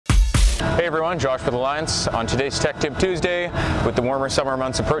Hey everyone, Josh with Alliance. On today's Tech Tip Tuesday, with the warmer summer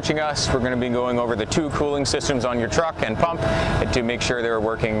months approaching us, we're going to be going over the two cooling systems on your truck and pump to make sure they're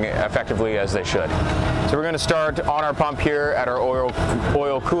working effectively as they should. So we're going to start on our pump here at our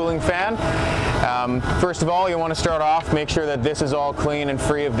oil cooling fan. First of all, you want to start off, make sure that this is all clean and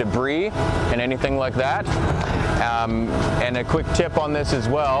free of debris and anything like that. And a quick tip on this as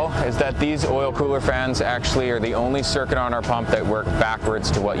well is that these oil cooler fans actually are the only circuit on our pump that work backwards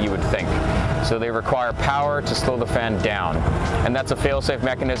to what you would think. So they require power to slow the fan down. And that's a fail-safe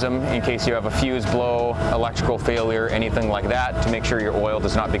mechanism in case you have a fuse blow, electrical failure, anything like that, to make sure your oil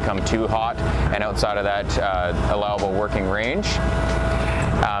does not become too hot and outside of that allowable working range.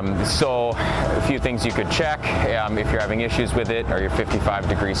 So a few things you could check if you're having issues with it are your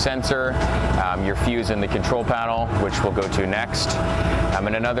 55-degree sensor, your fuse in the control panel, which we'll go to next.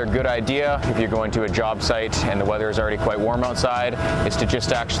 And another good idea if you're going to a job site and the weather is already quite warm outside is to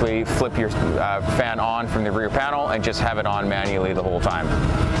just actually flip your fan on from the rear panel and just have it on manually the whole time,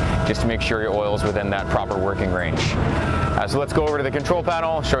 just to make sure your oil is within that proper working range. So let's go over to the control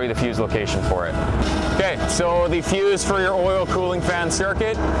panel, show you the fuse location for it. Okay, so the fuse for your oil cooling fan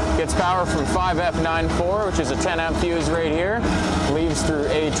circuit gets power from 5F94, which is a 10 amp fuse right here, leaves through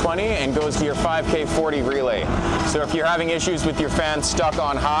A20 and goes to your 5K40 relay. So if you're having issues with your fan stuck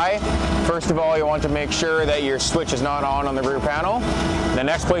on high, first of all, you want to make sure that your switch is not on the rear panel. The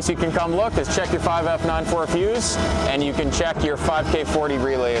next place you can come look is check your 5F94 fuse, and you can check your 5K40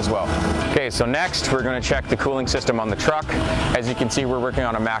 relay as well. Okay, so next we're going to check the cooling system on the truck. As you can see, we're working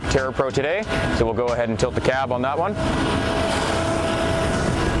on a Mack TerraPro today, so we'll go ahead and tilt the cab on that one.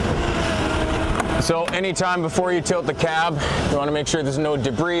 So anytime before you tilt the cab, you want to make sure there's no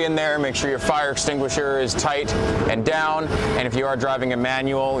debris in there, make sure your fire extinguisher is tight and down, and if you are driving a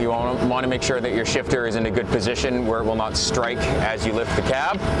manual, you want to make sure that your shifter is in a good position where it will not strike as you lift the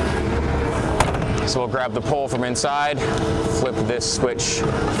cab. So we'll grab the pole from inside, flip this switch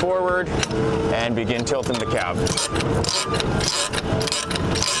forward, and begin tilting the cab.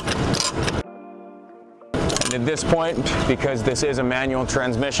 And at this point, because this is a manual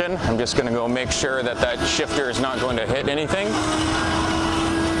transmission, I'm just going to go make sure that that shifter is not going to hit anything.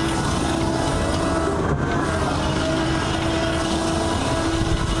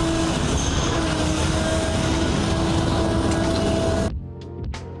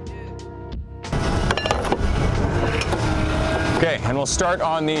 Okay, and we'll start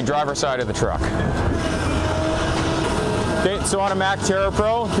on the driver's side of the truck. Okay, so on a Mack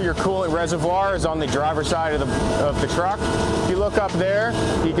TerraPro, your coolant reservoir is on the driver's side of the truck. If you look up there,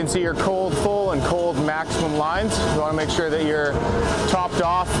 you can see your cold full and cold maximum lines. You want to make sure that you're topped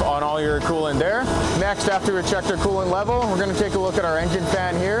off on all your coolant there. Next, after we checked our coolant level, we're going to take a look at our engine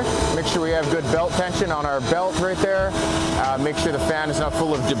fan here. Make sure we have good belt tension on our belt right there. Make sure the fan is not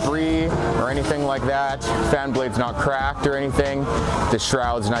full of debris or anything like that. Fan blade's not cracked or anything. The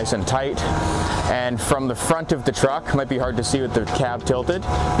shroud's nice and tight. And from the front of the truck, might be hard to see with the cab tilted,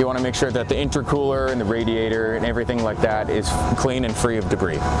 you want to make sure that the intercooler and the radiator and everything like that is clean and free of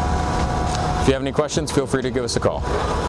debris. If you have any questions, feel free to give us a call.